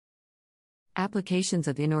Applications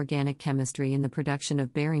of inorganic chemistry in the production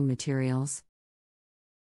of bearing materials.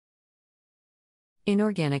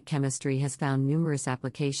 Inorganic chemistry has found numerous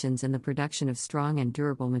applications in the production of strong and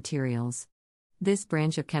durable materials. This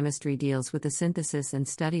branch of chemistry deals with the synthesis and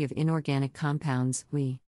study of inorganic compounds,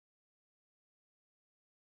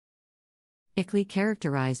 ICLI,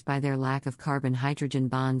 characterized by their lack of carbon-hydrogen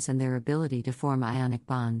bonds and their ability to form ionic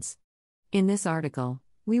bonds. In this article,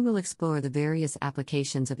 we will explore the various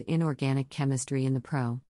applications of inorganic chemistry in the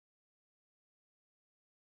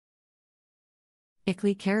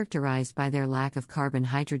ICLI, characterized by their lack of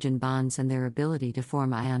carbon-hydrogen bonds and their ability to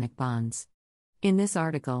form ionic bonds. In this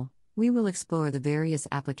article, we will explore the various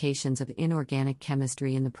applications of inorganic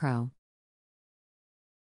chemistry in the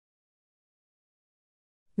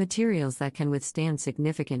materials that can withstand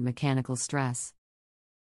significant mechanical stress.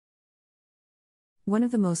 One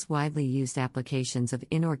of the most widely used applications of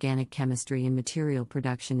inorganic chemistry in material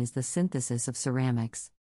production is the synthesis of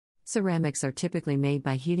ceramics. Ceramics are typically made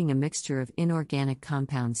by heating a mixture of inorganic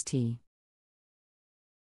compounds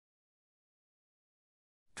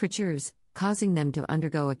temperatures, causing them to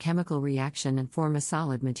undergo a chemical reaction and form a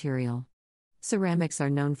solid material. Ceramics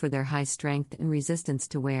are known for their high strength and resistance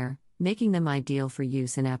to wear, making them ideal for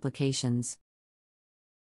use in applications.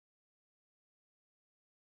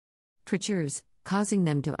 Causing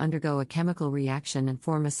them to undergo a chemical reaction and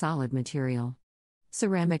form a solid material.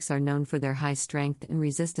 Ceramics are known for their high strength and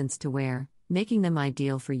resistance to wear, making them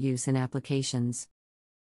ideal for use in applications.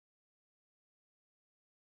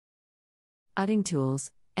 Cutting tools,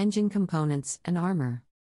 engine components, and armor.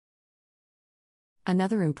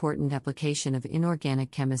 Another important application of inorganic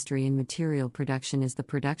chemistry in material production is the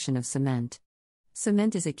production of cement.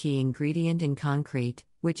 Cement is a key ingredient in concrete,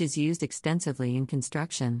 which is used extensively in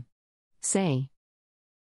construction.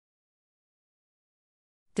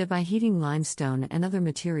 By heating limestone and other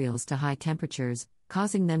materials to high temperatures,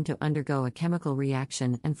 causing them to undergo a chemical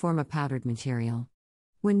reaction and form a powdered material.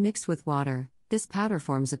 When mixed with water, this powder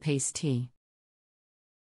forms a paste.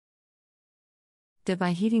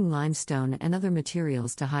 By heating limestone and other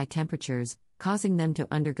materials to high temperatures, causing them to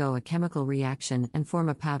undergo a chemical reaction and form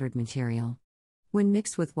a powdered material. When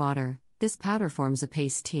mixed with water, this powder forms a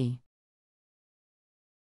paste.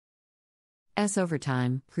 Over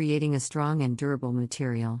time, creating a strong and durable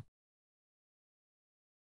material.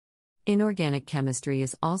 Inorganic chemistry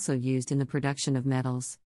is also used in the production of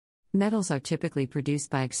metals. Metals are typically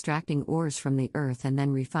produced by extracting ores from the earth and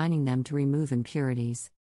then refining them to remove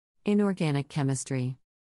impurities. Inorganic chemistry.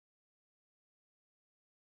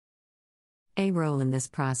 A role in this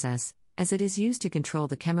process, as it is used to control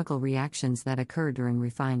the chemical reactions that occur during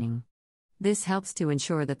refining. This helps to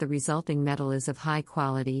ensure that the resulting metal is of high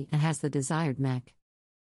quality and has the desired mech.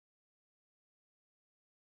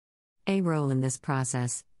 A role in this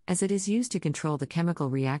process, as it is used to control the chemical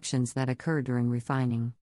reactions that occur during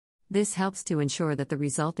refining. This helps to ensure that the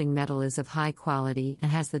resulting metal is of high quality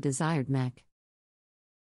and has the desired mech.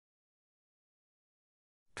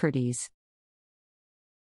 Properties.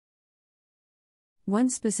 One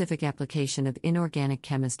specific application of inorganic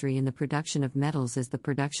chemistry in the production of metals is the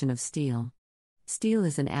production of steel. Steel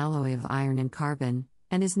is an alloy of iron and carbon,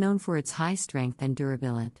 and is known for its high strength and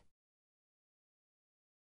durability.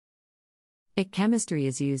 Chemistry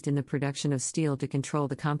is used in the production of steel to control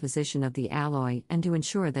the composition of the alloy and to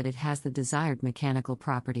ensure that it has the desired mechanical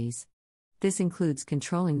properties. This includes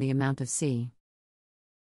controlling the amount of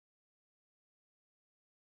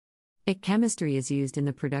chemistry is used in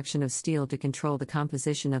the production of steel to control the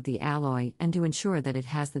composition of the alloy and to ensure that it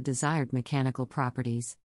has the desired mechanical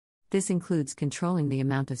properties. This includes controlling the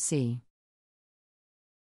amount of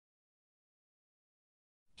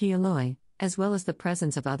alloy, as well as the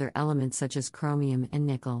presence of other elements such as chromium and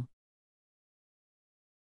nickel.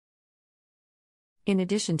 In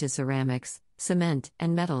addition to ceramics, cement,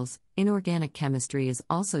 and metals, inorganic chemistry is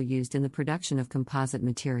also used in the production of composite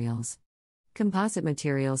materials. Composite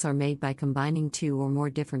materials are made by combining two or more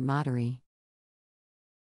different materie.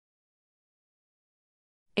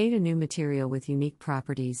 A new material with unique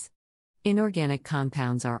properties. Inorganic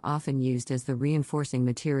compounds are often used as the reinforcing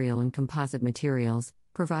material in composite materials,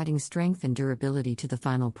 providing strength and durability to the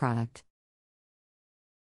final product.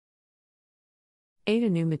 A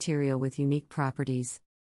new material with unique properties.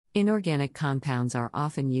 Inorganic compounds are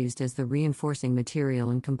often used as the reinforcing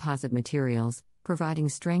material in composite materials, providing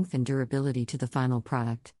strength and durability to the final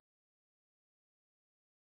product.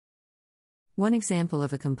 One example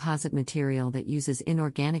of a composite material that uses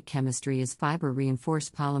inorganic chemistry is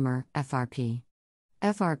fiber-reinforced polymer, FRP.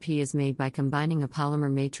 FRP is made by combining a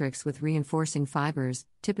polymer matrix with reinforcing fibers,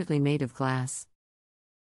 typically made of glass.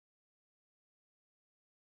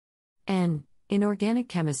 N. Inorganic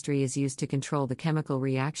chemistry is used to control the chemical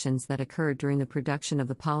reactions that occur during the production of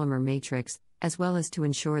the polymer matrix, as well as to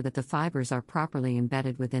ensure that the fibers are properly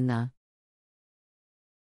embedded within the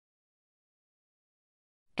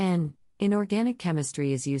N. Inorganic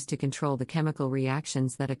chemistry is used to control the chemical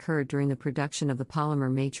reactions that occur during the production of the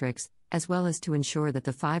polymer matrix, as well as to ensure that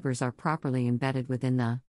the fibers are properly embedded within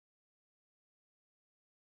the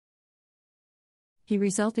The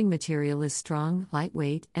resulting material is strong,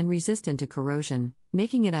 lightweight, and resistant to corrosion,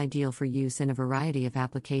 making it ideal for use in a variety of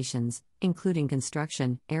applications, including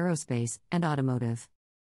construction, aerospace, and automotive.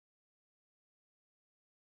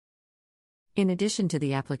 In addition to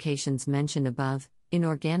the applications mentioned above,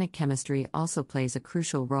 inorganic chemistry also plays a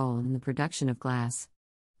crucial role in the production of glass.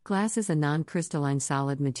 Glass is a non-crystalline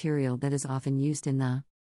solid material that is often used in the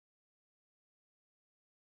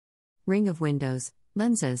ring of windows,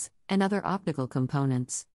 lenses, and other optical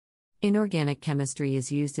components. Inorganic chemistry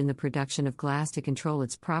is used in the production of glass to control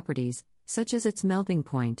its properties, such as its melting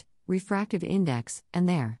point, refractive index, and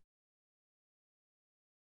their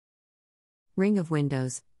ring of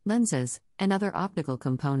windows, lenses, and other optical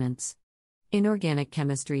components. Inorganic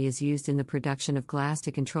chemistry is used in the production of glass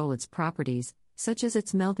to control its properties, such as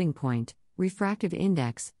its melting point, refractive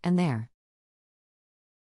index, and their